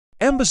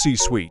Embassy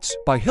Suites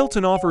by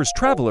Hilton offers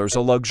travelers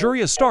a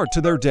luxurious start to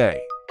their day,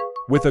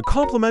 with a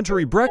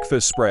complimentary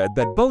breakfast spread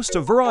that boasts a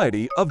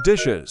variety of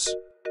dishes,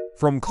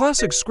 from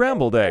classic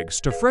scrambled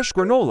eggs to fresh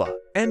granola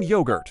and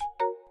yogurt,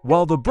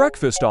 while the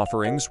breakfast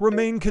offerings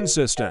remain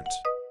consistent.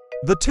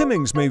 The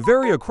timings may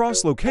vary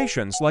across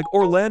locations like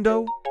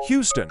Orlando,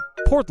 Houston,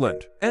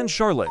 Portland, and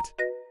Charlotte.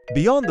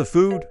 Beyond the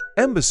food,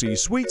 Embassy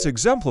Suites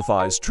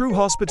exemplifies true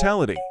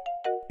hospitality,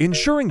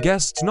 ensuring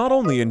guests not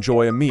only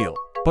enjoy a meal,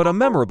 but a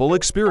memorable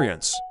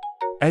experience.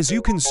 As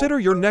you consider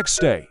your next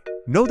stay,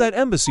 know that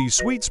Embassy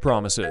Suites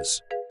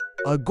promises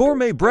a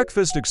gourmet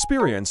breakfast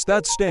experience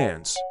that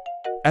stands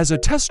as a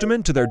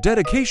testament to their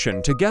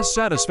dedication to guest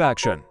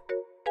satisfaction.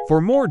 For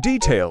more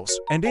details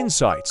and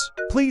insights,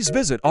 please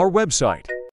visit our website.